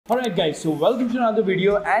Alright guys, so welcome to another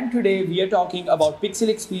video, and today we are talking about pixel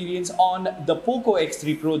experience on the Poco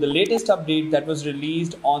X3 Pro, the latest update that was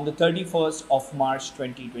released on the 31st of March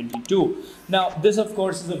 2022. Now this of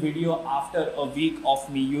course is a video after a week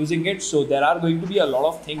of me using it, so there are going to be a lot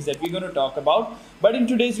of things that we're going to talk about. But in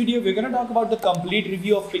today's video we're going to talk about the complete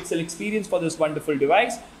review of pixel experience for this wonderful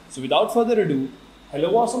device. So without further ado,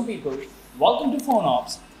 hello awesome people, welcome to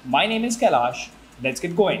PhoneOps. My name is Kailash. Let's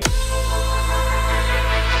get going.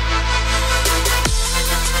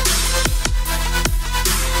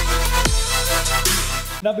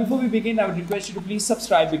 Now before we begin, I would request you to please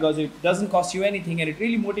subscribe because it doesn't cost you anything and it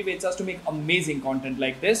really motivates us to make amazing content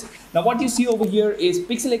like this. Now what you see over here is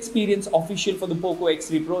Pixel Experience official for the Poco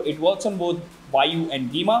X3 Pro. It works on both Miui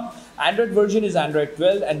and Dima. Android version is Android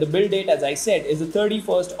 12 and the build date, as I said, is the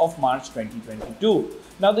 31st of March 2022.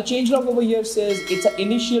 Now the changelog over here says it's an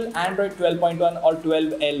initial Android 12.1 or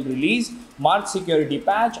 12L release, March security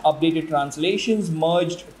patch, updated translations,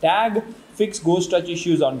 merged tag, fixed ghost touch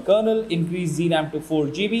issues on kernel, increased ZRAM to 4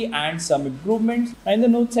 GB and some improvements. And in the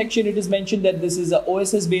notes section it is mentioned that this is a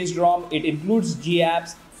OSS based ROM. It includes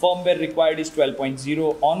GApps, firmware required is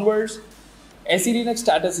 12.0 onwards. SE Linux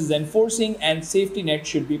status is enforcing and safety net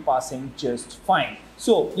should be passing just fine.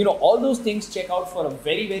 So, all those things check out for a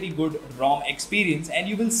very good ROM experience, and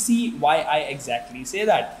you will see why I exactly say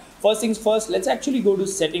that. First things first, let's actually go to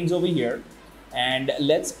settings over here and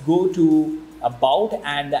let's go to about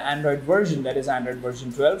and the Android version, that is Android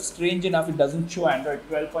version 12. Strange enough, it doesn't show Android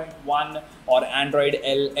 12.1 or Android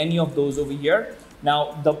L, any of those over here.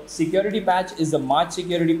 Now the security patch is the March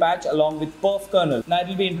security patch along with perf kernel. Now it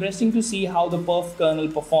will be interesting to see how the perf kernel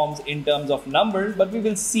performs in terms of numbers, but we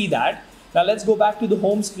will see that. Now let's go back to the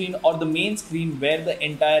home screen or the main screen where the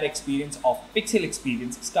entire experience of pixel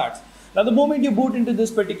experience starts. Now the moment you boot into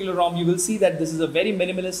this particular ROM, you will see that this is a very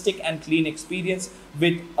minimalistic and clean experience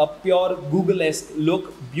with a pure Google-esque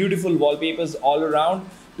look, beautiful wallpapers all around.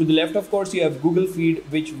 To the left, of course, you have Google Feed,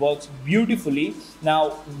 which works beautifully.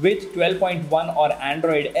 Now with 12.1 or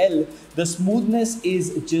Android L, the smoothness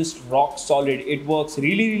is just rock solid. It works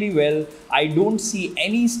really well. I don't see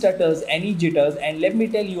any stutters, any jitters, and let me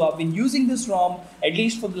tell you, I've been using this ROM at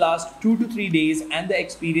least for the last 2 to 3 days, and the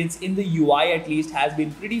experience in the UI at least has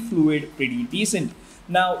been pretty fluid, pretty decent.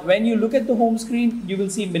 Now when you look at the home screen, you will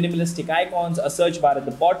see minimalistic icons, a search bar at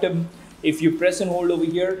the bottom. If you press and hold over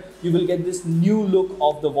here, you will get this new look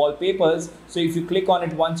of the wallpapers. So if you click on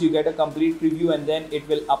it once, you get a complete preview, and then it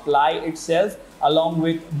will apply itself along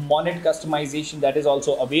with monet customization that is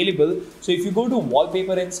also available. So if you go to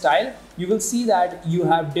wallpaper and style, you will see that you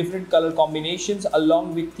have different color combinations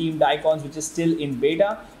along with themed icons, which is still in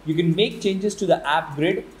beta. You can make changes to the app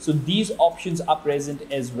grid. So these options are present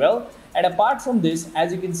as well. And apart from this,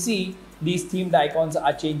 as you can see, these themed icons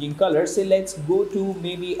are changing colors. So let's go to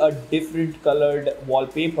maybe a different colored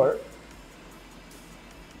wallpaper.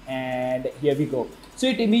 And here we go. So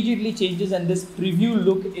it immediately changes, and this preview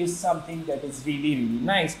look is something that is really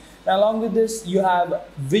nice. Now along with this, you have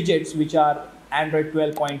widgets which are Android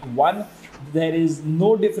 12.1. There is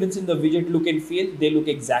no difference in the widget look and feel. They look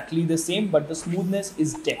exactly the same, but the smoothness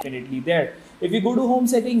is definitely there. If you go to home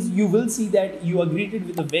settings, you will see that you are greeted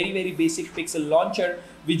with a very basic pixel launcher,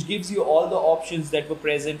 which gives you all the options that were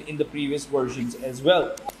present in the previous versions as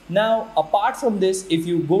well. Now, apart from this, if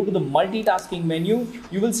you go to the multitasking menu,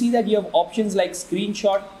 you will see that you have options like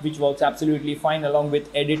screenshot, which works absolutely fine along with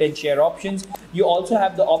edit and share options. You also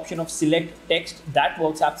have the option of select text, that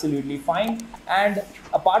works absolutely fine. And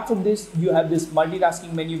apart from this, you have this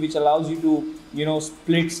multitasking menu, which allows you to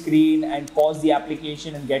split screen and pause the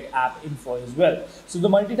application and get app info as well. So the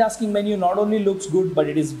multitasking menu not only looks good, but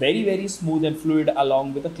it is very smooth and fluid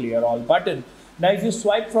along with a clear all button. Now if you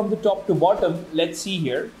swipe from the top to bottom, let's see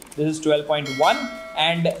here, this is 12.1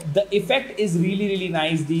 and the effect is really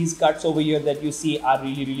nice. These cuts over here that you see are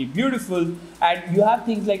really beautiful, and you have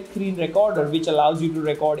things like screen recorder, which allows you to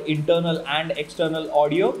record internal and external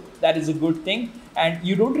audio. That is a good thing. And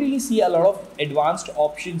you don't really see a lot of advanced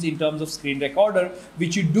options in terms of screen recorder,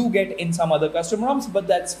 which you do get in some other custom ROMs, but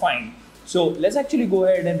that's fine. So let's actually go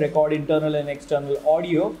ahead and record internal and external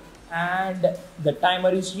audio, and the timer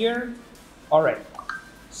is here. All right.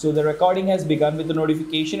 So the recording has begun with the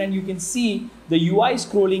notification, and you can see the UI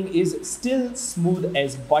scrolling is still smooth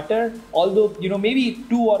as butter, although maybe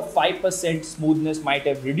 2 or 5% smoothness might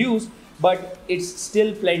have reduced, but it's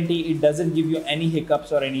still plenty. It doesn't give you any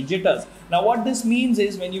hiccups or any jitters. Now what this means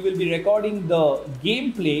is when you will be recording the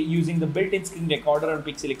gameplay using the built-in screen recorder on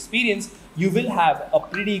Pixel Experience, you will have a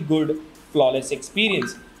pretty good flawless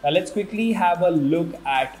experience. Now let's quickly have a look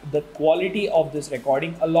at the quality of this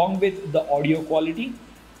recording along with the audio quality.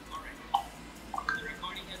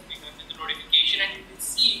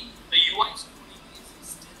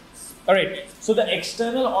 Alright, so the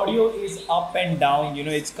external audio is up and down,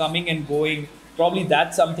 it's coming and going. Probably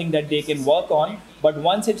that's something that they can work on. But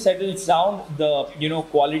once it settles down, the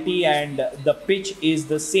quality and the pitch is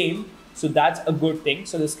the same. So that's a good thing.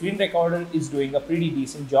 So the screen recorder is doing a pretty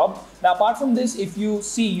decent job. Now, apart from this, if you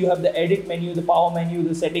see, you have the edit menu, the power menu,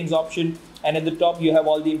 the settings option, and at the top you have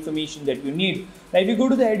all the information that you need. Now, if you go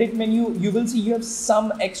to the edit menu, you will see you have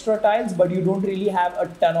some extra tiles, but you don't really have a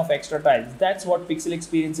ton of extra tiles. That's what Pixel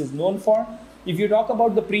Experience is known for. If you talk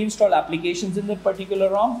about the pre-installed applications in that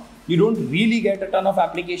particular ROM, you don't really get a ton of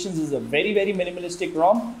applications. This is a very, very minimalistic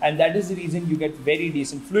ROM, and that is the reason you get very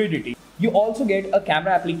decent fluidity. You also get a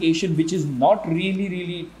camera application, which is not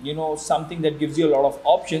really, something that gives you a lot of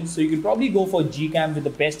options. So you can probably go for Gcam with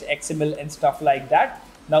the best XML and stuff like that.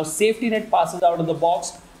 Now, safety net passes out of the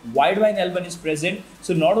box. Widevine L1 is present.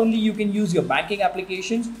 So not only you can use your banking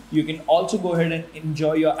applications, you can also go ahead and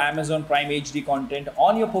enjoy your Amazon Prime HD content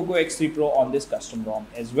on your Poco X3 Pro on this custom ROM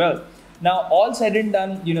as well. Now, all said and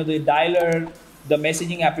done, the dialer, the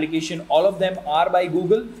messaging application, all of them are by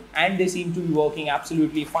Google, and they seem to be working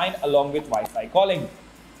absolutely fine along with Wi-Fi calling.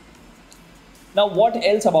 Now, what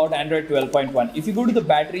else about Android 12.1? If you go to the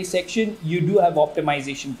battery section, you do have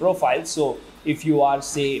optimization profiles. So if you are,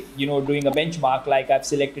 say, doing a benchmark, like I've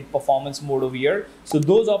selected performance mode over here, so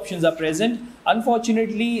those options are present.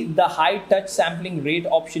 Unfortunately, the high touch sampling rate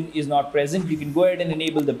option is not present. You can go ahead and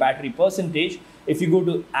enable the battery percentage. If you go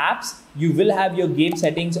to apps, you will have your game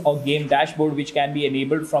settings or game dashboard, which can be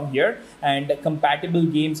enabled from here, and compatible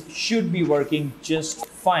games should be working just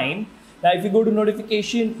fine. Now, if you go to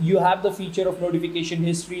notification, you have the feature of notification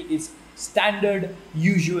history. Is standard,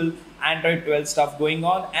 usual Android 12 stuff going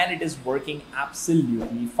on, and it is working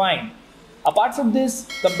absolutely fine. Apart from this,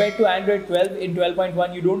 compared to Android 12 in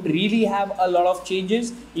 12.1, you don't really have a lot of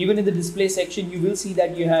changes. Even in the display section, you will see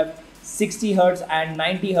that you have 60 Hz and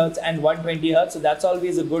 90 Hz and 120 Hz. So that's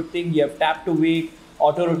always a good thing. You have tap to wake,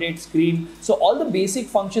 auto rotate screen. So all the basic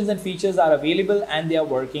functions and features are available, and they are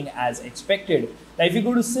working as expected. Now, if you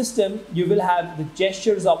go to system, you will have the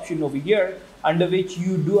gestures option over here, under which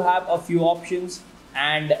you do have a few options,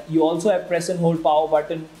 and you also have press and hold power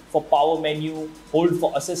button for power menu, hold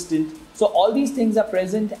for assistant. So all these things are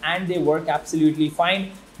present and they work absolutely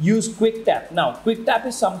fine. Use quick tap. Now, quick tap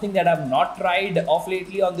is something that I've not tried of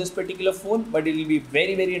lately on this particular phone, but it will be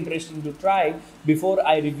very, very interesting to try before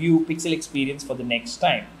I review Pixel Experience for the next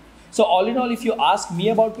time. So all in all, if you ask me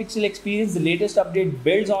about Pixel Experience, the latest update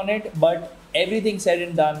builds on it, but everything said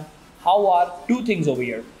and done, how are two things over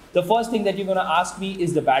here? The first thing that you're going to ask me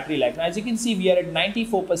is the battery life. Now, as you can see, we are at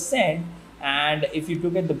 94%, and if you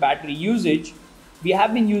look at the battery usage, we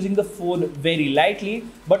have been using the phone very lightly,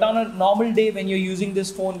 but on a normal day when you're using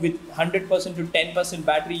this phone with 100% to 10%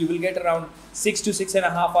 battery, you will get around 6 to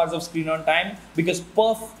 6.5 hours of screen on time, because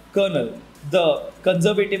perf kernel, the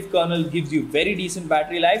conservative kernel, gives you very decent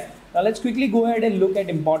battery life. Now let's quickly go ahead and look at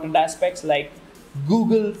important aspects like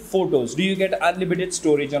Google Photos. Do you get unlimited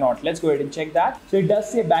storage or not? Let's go ahead and check that. So it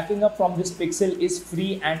does say backing up from this Pixel is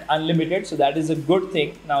free and unlimited. So that is a good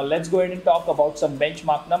thing. Now let's go ahead and talk about some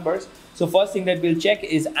benchmark numbers. So first thing that we'll check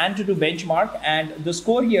is Antutu benchmark, and the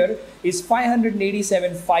score here is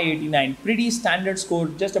 587,589. Pretty standard score,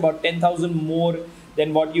 just about 10,000 more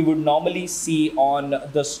than what you would normally see on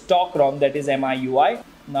the stock ROM, that is Miui.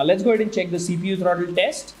 Now let's go ahead and check the CPU throttle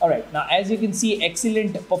test. Alright, now as you can see,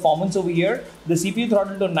 excellent performance over here. The CPU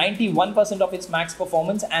throttled to 91% of its max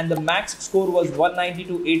performance, and the max score was 190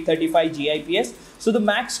 to 835 GIPS. So the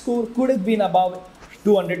max score could have been above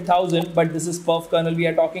 200,000, but this is perf kernel we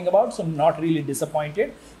are talking about, so I'm not really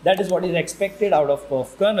disappointed. That is what is expected out of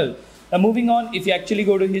perf kernel. Now moving on, if you actually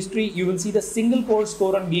go to history, you will see the single core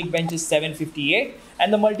score on Geekbench is 758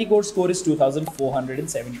 and the multi-core score is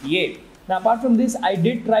 2478. Now apart from this, I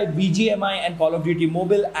did try BGMI and Call of Duty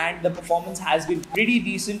Mobile, and the performance has been pretty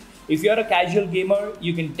decent. If you're a casual gamer,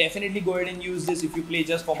 you can definitely go ahead and use this. If you play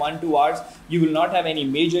just for 1-2 hours, you will not have any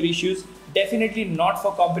major issues. Definitely not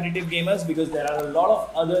for competitive gamers, because there are a lot of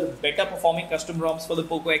other better performing custom ROMs for the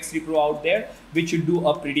Poco X3 Pro out there, which should do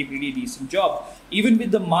a pretty decent job. Even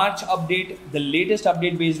with the March update, the latest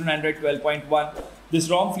update based on Android 12.1, this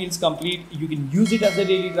ROM feels complete. You can use it as a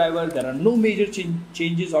daily driver. There are no major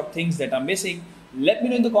changes or things that are missing. Let me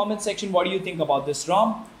know in the comment section what do you think about this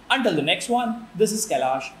ROM. Until the next one, this is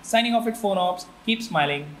Kailash signing off at PhoneOps. Keep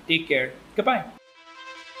smiling. Take care. Goodbye.